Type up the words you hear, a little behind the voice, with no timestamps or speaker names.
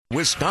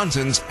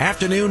Wisconsin's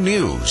afternoon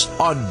news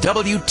on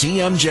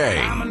WTMJ.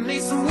 I'ma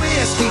need some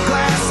whiskey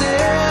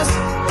glasses,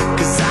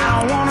 'cause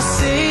I don't wanna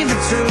see the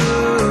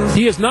truth.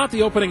 He is not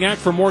the opening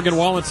act for Morgan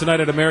Wallen tonight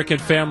at American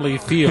Family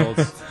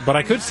Fields, but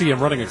I could see him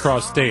running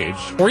across stage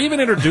or even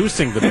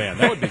introducing the band.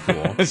 That would be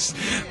cool.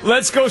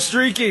 Let's go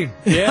streaking.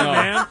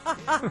 Yeah,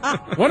 man.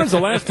 When was the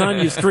last time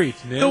you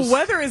streaked? The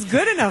weather is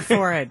good enough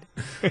for it.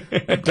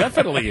 It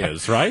definitely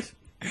is, right?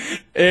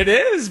 It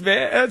is,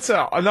 man. It's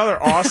another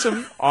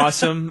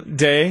awesome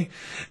day.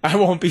 I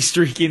won't be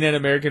streaking at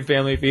American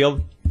Family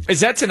Field. Is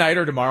that tonight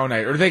or tomorrow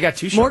night? Or do they got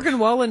two shows? Morgan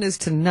Wallen is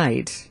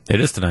tonight.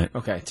 It is tonight.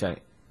 Okay,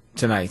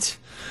 tonight.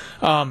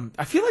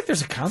 I feel like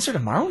there's a concert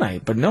tomorrow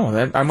night, but no,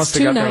 I must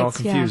have got that all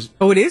confused. Yeah.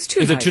 Oh, it is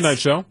two nights. nights. Is it a two-night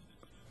show?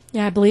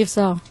 Yeah, I believe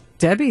so.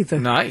 Debbie, the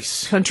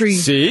Nice country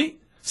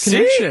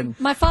connection.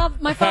 My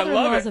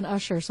father-in-law is an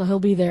usher, so he'll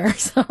be there.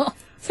 So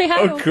say hi.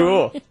 Oh,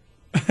 cool.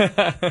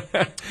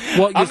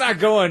 Well, I'm not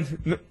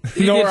going,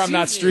 nor I'm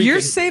not streaking.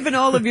 You're saving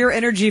all of your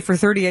energy for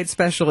 38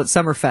 Special at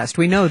Summerfest.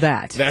 We know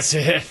that. That's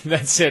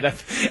it.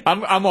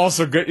 I'm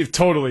also good,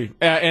 totally,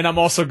 and I'm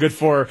also good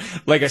for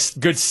like a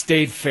good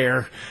state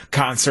fair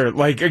concert.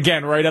 Like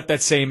again, right up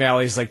that same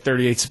alley as like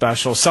 38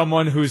 Special.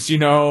 Someone who's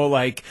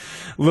like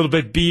a little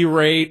bit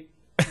B-rate.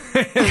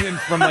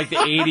 From like the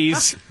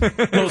 80s.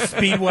 Little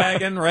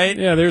Speedwagon, right?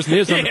 Yeah, there's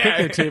Niz on the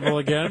picnic table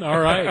again. All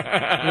right.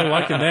 We're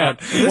liking that.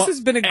 This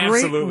has been a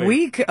great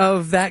week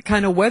of that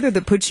kind of weather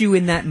that puts you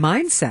in that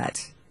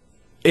mindset.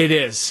 It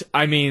is.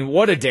 I mean,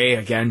 what a day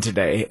again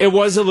today. It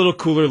was a little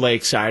cooler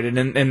lakeside,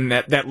 and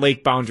that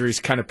lake boundary is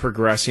kind of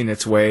progressing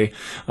its way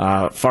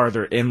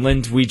farther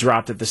inland. We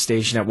dropped at the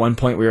station. At one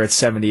point, we were at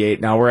 78.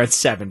 Now we're at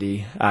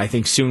 70. I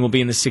think soon we'll be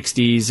in the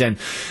 60s, and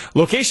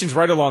locations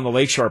right along the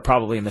lakeshore are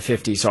probably in the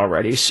 50s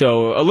already.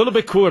 So a little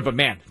bit cooler, but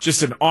man,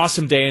 just an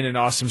awesome day and an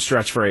awesome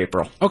stretch for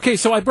April. Okay,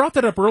 so I brought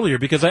that up earlier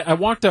because I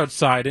walked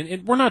outside,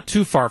 and we're not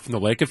too far from the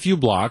lake, a few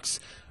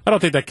blocks. I don't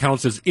think that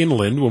counts as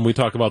inland when we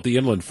talk about the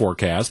inland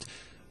forecast.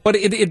 But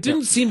it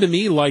didn't seem to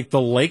me like the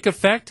lake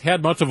effect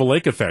had much of a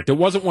lake effect. It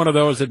wasn't one of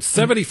those, it's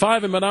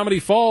 75 in Menominee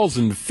Falls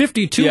and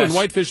 52 in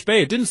Whitefish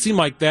Bay. It didn't seem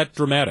like that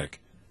dramatic.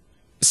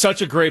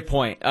 Such a great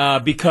point,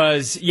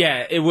 because,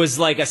 it was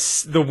like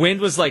the wind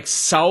was like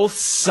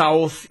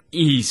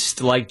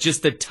south-southeast, like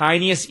just the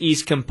tiniest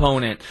east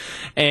component,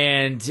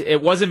 and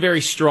it wasn't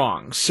very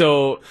strong.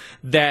 So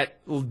that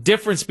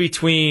difference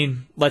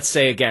between, let's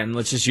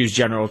just use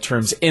general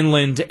terms,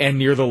 inland and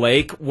near the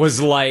lake was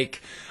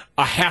like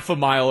a half a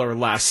mile or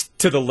less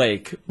to the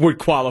lake would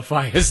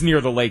qualify as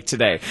near the lake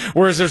today.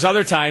 Whereas there's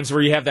other times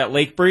where you have that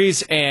lake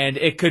breeze and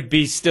it could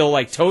be still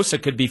like Tosa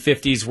could be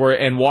 50s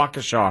and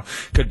Waukesha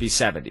could be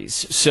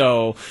 70s.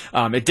 So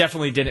it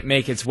definitely didn't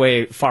make its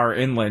way far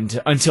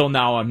inland until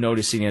now. I'm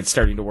noticing it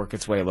starting to work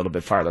its way a little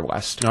bit farther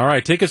west. All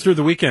right, take us through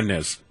the weekend,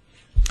 Niz.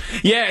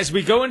 Yeah, as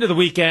we go into the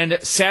weekend,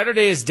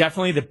 Saturday is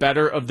definitely the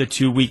better of the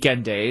two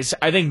weekend days.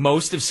 I think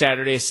most of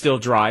Saturday is still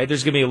dry.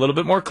 There's going to be a little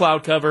bit more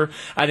cloud cover.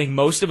 I think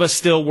most of us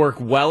still work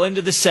well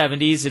into the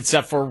 70s,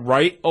 except for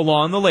right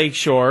along the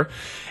lakeshore.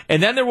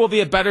 And then there will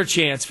be a better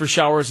chance for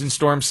showers and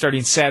storms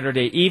starting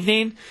Saturday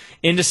evening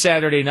into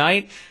Saturday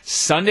night.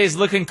 Sunday's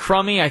looking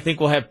crummy. I think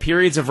we'll have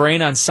periods of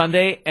rain on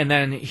Sunday. And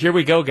then here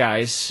we go,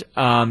 guys.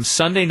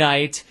 Sunday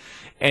night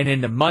and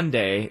into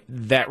Monday,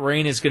 that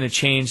rain is going to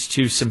change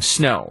to some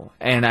snow.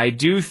 And I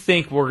do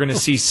think we're going to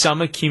see some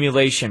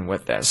accumulation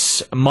with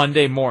this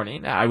Monday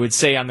morning. I would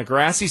say on the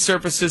grassy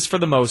surfaces for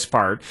the most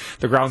part.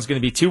 The ground's going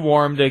to be too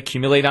warm to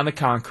accumulate on the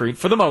concrete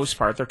for the most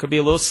part. There could be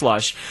a little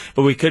slush,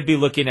 but we could be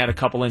looking at a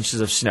couple inches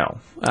of snow.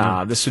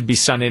 This would be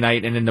Sunday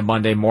night and into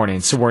Monday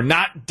morning. So we're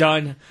not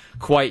done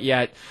quite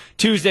yet.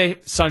 Tuesday,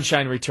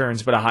 sunshine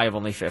returns, but a high of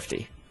only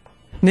 50.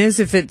 Niz,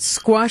 if it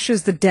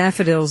squashes the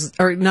daffodils,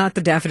 or not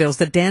the daffodils,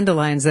 the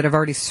dandelions that have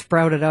already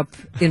sprouted up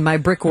in my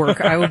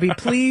brickwork, I will be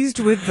pleased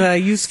with the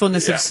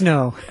usefulness of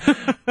snow.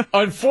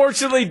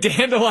 Unfortunately,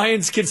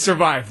 dandelions can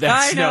survive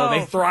that snow.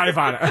 They thrive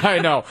on it. I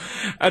know.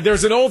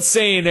 There's an old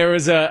saying. There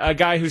was a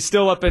guy who's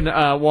still up in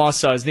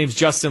Wausau. His name's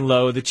Justin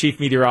Lowe, the chief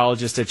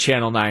meteorologist at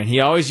Channel 9. He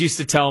always used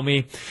to tell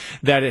me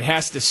that it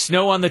has to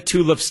snow on the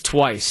tulips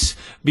twice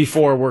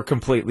before we're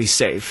completely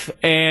safe.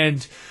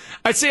 And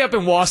I'd say up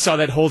in Wausau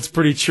that holds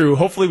pretty true.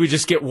 Hopefully we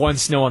just get one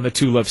snow on the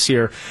tulips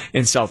here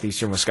in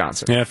southeastern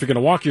Wisconsin. Yeah, if you're going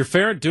to walk your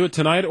ferret, do it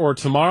tonight or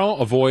tomorrow.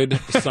 Avoid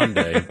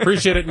Sunday.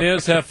 Appreciate it,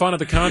 Niz. Have fun at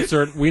the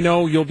concert. We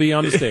know you'll be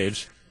on the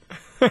stage.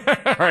 All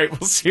right,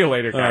 we'll see you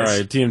later, guys. All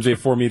right,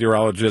 TMJ4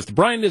 meteorologist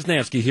Brian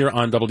Niznansky here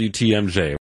on WTMJ.